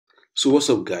So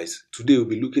what's up guys? Today we'll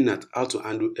be looking at how to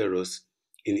handle errors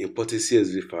in importing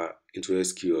CSV file into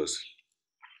SQLs.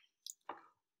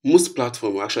 Most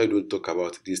platforms actually don't talk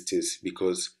about these things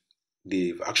because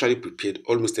they've actually prepared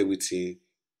almost everything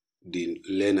the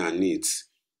learner needs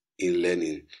in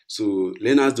learning. So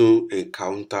learners don't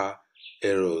encounter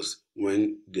errors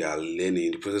when they are learning,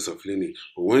 in the process of learning.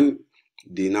 But when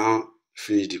they now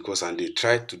finish the course and they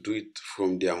try to do it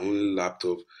from their own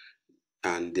laptop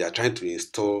and they are trying to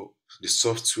install the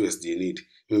softwares they need,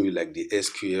 maybe like the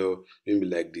SQL, maybe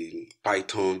like the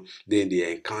Python, then they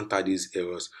encounter these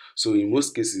errors. So in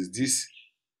most cases, these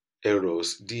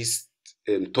errors, these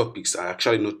topics are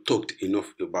actually not talked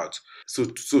enough about. So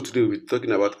today we'll be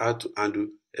talking about how to handle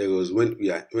errors when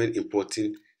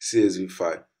importing CSV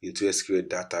file into SQL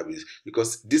database,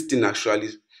 because this thing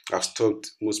actually have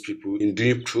stopped most people in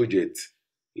doing projects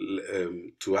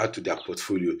to add to their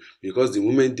portfolio, because the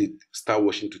moment they start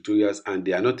watching tutorials and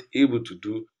they are not able to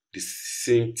do the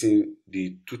same thing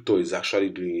the tutor is actually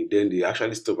doing, then they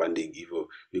actually stop and they give up,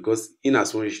 because in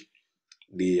as much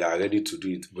they are ready to do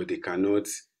it, but they cannot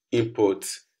import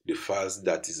the files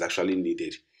that is actually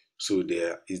needed. So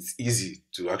it's easy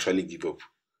to actually give up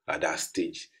at that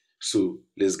stage. So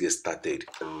let's get started.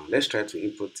 Let's try to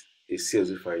import a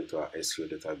CSV file into our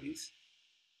SQL database.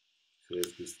 So let's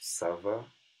go to server,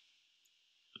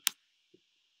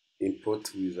 import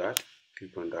wizard,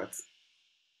 click on that.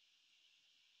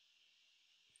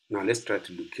 Now let's try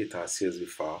to locate our CSV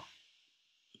file.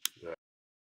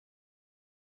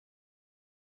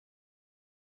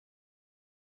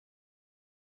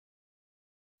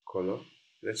 Color,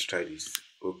 let's try this.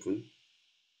 Open,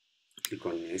 click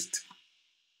on next.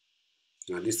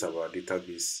 Now this is our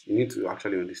database. You need to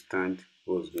actually understand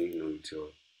what's going on with your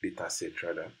data set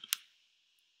rather.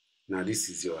 Now this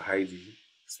is your ID,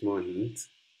 small hint,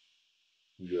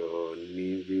 your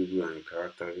name variable and your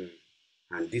character,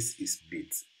 and this is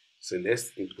bit. So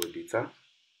let's import data.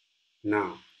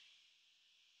 Now,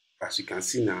 as you can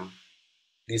see now,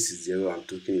 this is the error I'm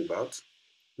talking about.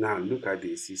 Now look at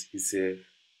this. It's a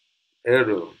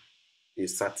error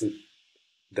inserting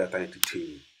data into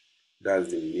table. That's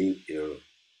the main error.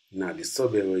 Now the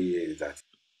sub error here is that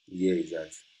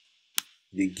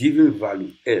the given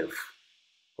value f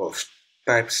of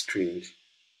type string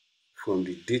from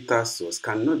the data source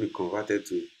cannot be converted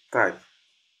to type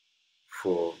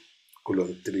for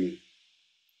column 3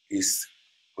 is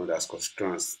underscore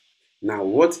trans. Now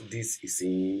what this is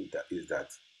saying is that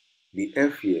the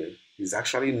f here is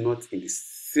actually not in the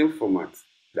same format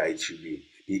that it should be.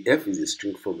 The f is a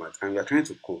string format and we are trying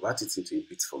to convert it into a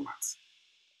bit format.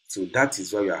 So that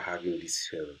is why we are having this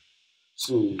error.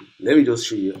 So let me just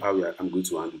show you how I'm going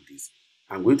to handle this.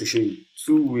 I'm going to show you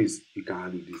 2 ways you can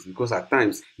handle this, because at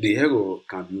times the error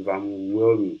can be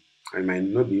overwhelming. I might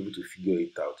not be able to figure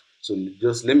it out. So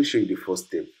just let me show you the first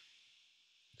step.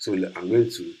 So I'm going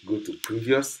to go to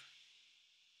previous.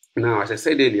 Now, as I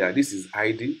said earlier, this is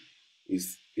ID,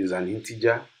 is an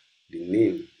integer. The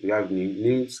name, we have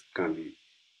names can be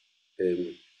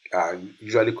are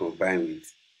usually combined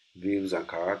with variables and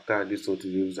character. This one to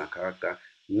variables and character.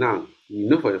 Now we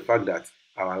know for the fact that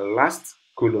our last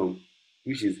column,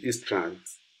 which is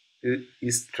trans,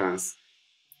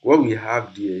 what we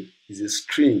have there is a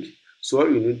string. So all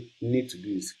we need to do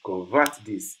is convert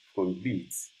this from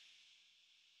bits.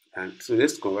 And so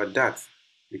let's convert that.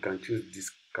 You can choose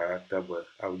this character, but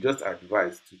I will just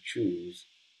advise to choose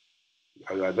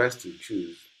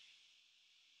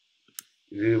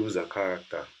variables and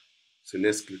character. So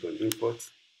let's click on import.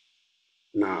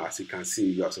 Now, as you can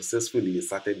see, you have successfully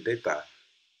inserted data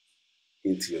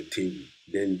into your table,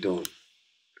 then done.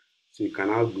 So you can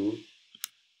now go.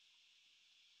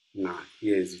 Now,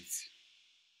 here is it.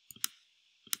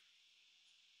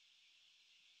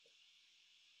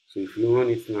 So if you run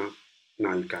it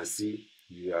now you can see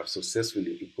you have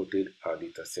successfully imported our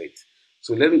data set.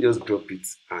 So let me just drop it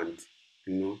and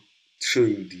show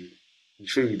you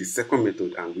the second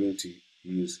method I'm going to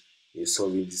use in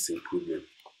solving this same problem.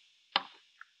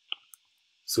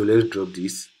 So let's drop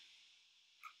this.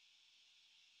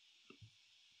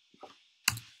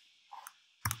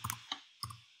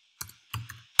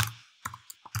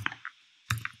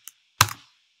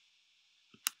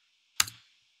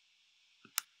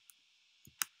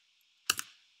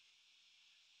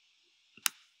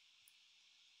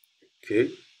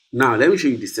 Okay, now let me show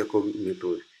you the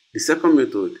second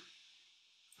method.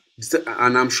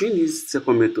 And I'm showing this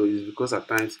second method is because at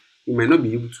times you might not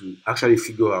be able to actually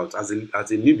figure out as a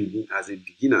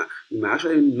beginner, you might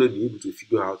actually not be able to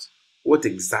figure out what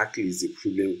exactly is the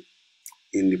problem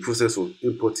in the process of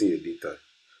importing your data.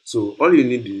 So all you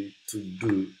need to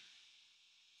do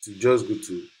to just go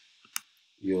to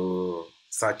your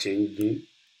search engine,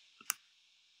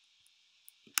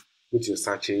 put your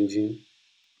search engine,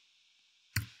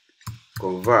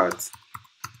 convert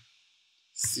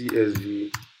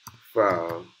CSV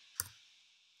file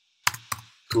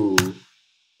to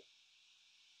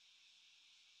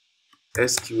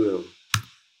SQL.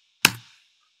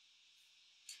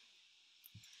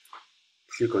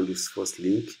 Click on this first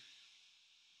link.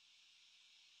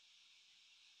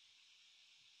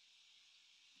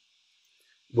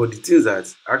 But the things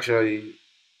that actually,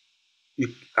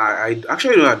 I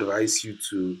actually don't advise you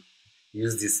to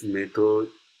use this method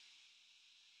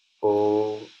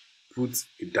or put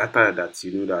a data that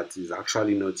you know that is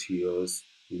actually not yours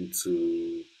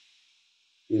into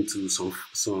some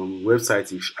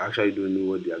websites you actually don't know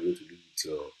what they are going to do with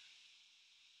your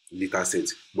data set.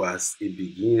 But as a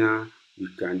beginner, you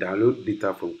can download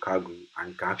data from Kaggle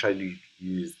and can actually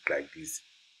use it like this.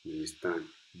 You understand?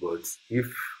 But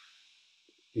if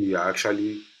you are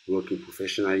actually working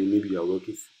professionally, maybe you are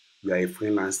a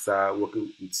freelancer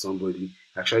working with somebody,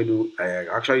 I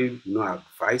actually do not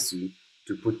advise you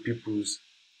to put people's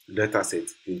data set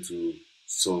into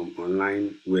some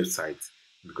online websites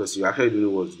because you actually don't know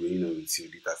what's going on with your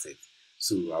data set.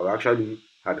 So I will actually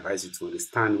advise you to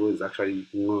understand what is actually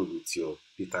wrong with your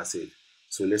data set.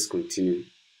 So let's continue.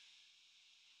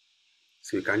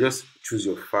 So you can just choose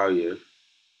your file here.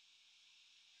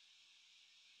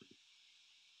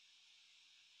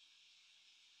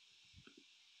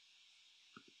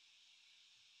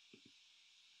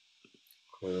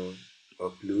 Call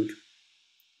upload,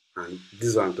 and this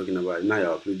is what I'm talking about. Now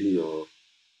you're uploading your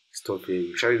stuff here.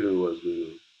 You surely don't know what's going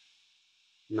on.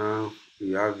 Now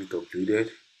you have it uploaded.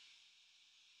 You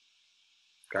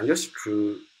can just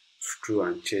scroll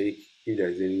and check if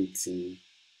there's anything.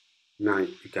 Now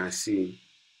you can see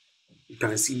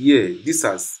here this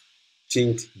has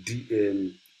changed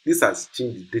the data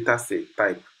set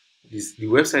type. The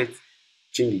website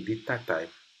changed the data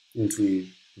type into a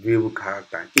variable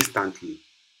character instantly.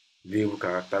 Variable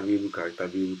character. The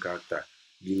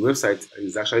website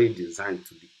is actually designed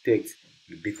to detect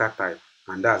the data type,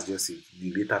 and that's just it.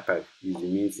 The data type is the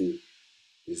main thing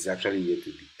it's actually here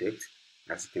to detect.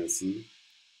 As you can see,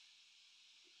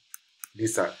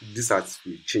 this has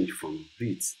to change from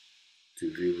bit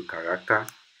to variable character.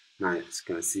 Now, as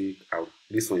you can see,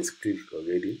 this one is clicked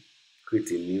already. Create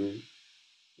a new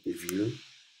view.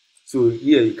 So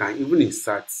here you can even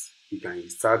insert,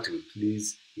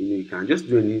 replace, you can just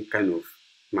do any kind of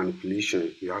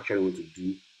manipulation you actually want to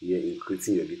do here in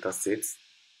creating your data sets.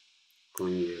 Come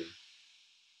here,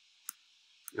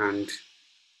 and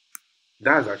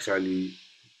that's actually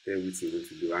everything you want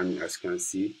to do. And as you can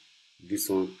see, this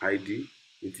one ID,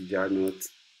 integer not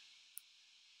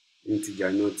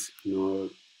no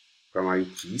primary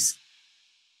keys,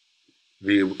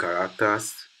 variable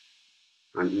characters,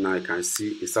 and now I can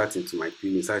see insert into my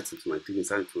table,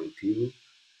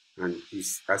 and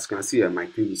as you can see my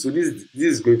table. So this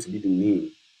is going to be the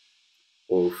name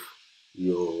of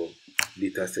your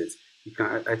data set.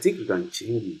 I think you can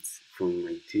change it from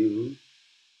my table.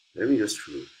 Let me just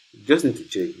show. You just need to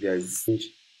check. There is this change.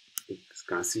 You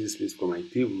can see this place for my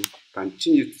table. You can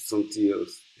change it to something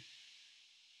else.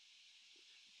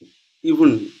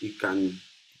 Even you can,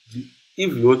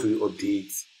 if you want to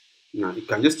update, now you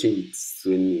can just change it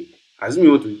to any. Assume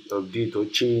you want to update or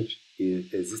change a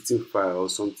existing file or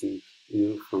something,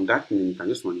 from that name you can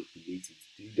just manipulate it.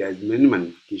 There is many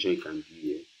manipulation you can do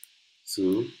here.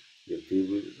 So the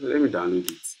table, so let me download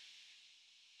it.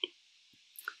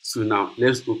 So now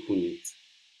let's open it.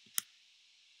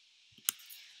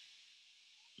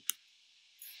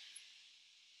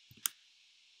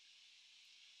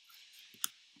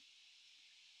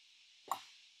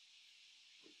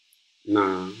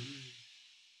 Now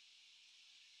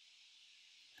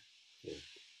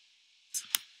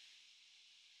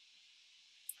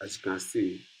as you can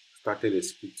see, started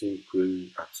executing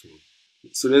query at all.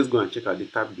 So let's go and check our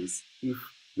database if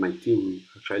my table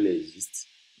actually exists.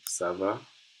 Server,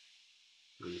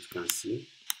 and you can see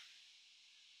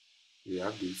we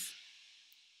have this,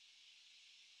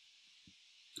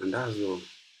 and that's all.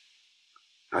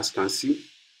 As you can see,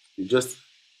 we just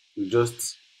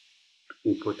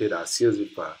imported our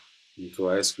CSV file into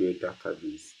our SQL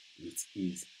database with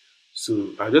ease.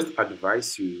 So I just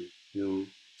advise you,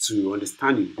 to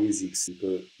understand the basics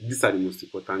because these are the most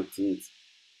important things.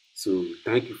 So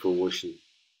thank you for watching.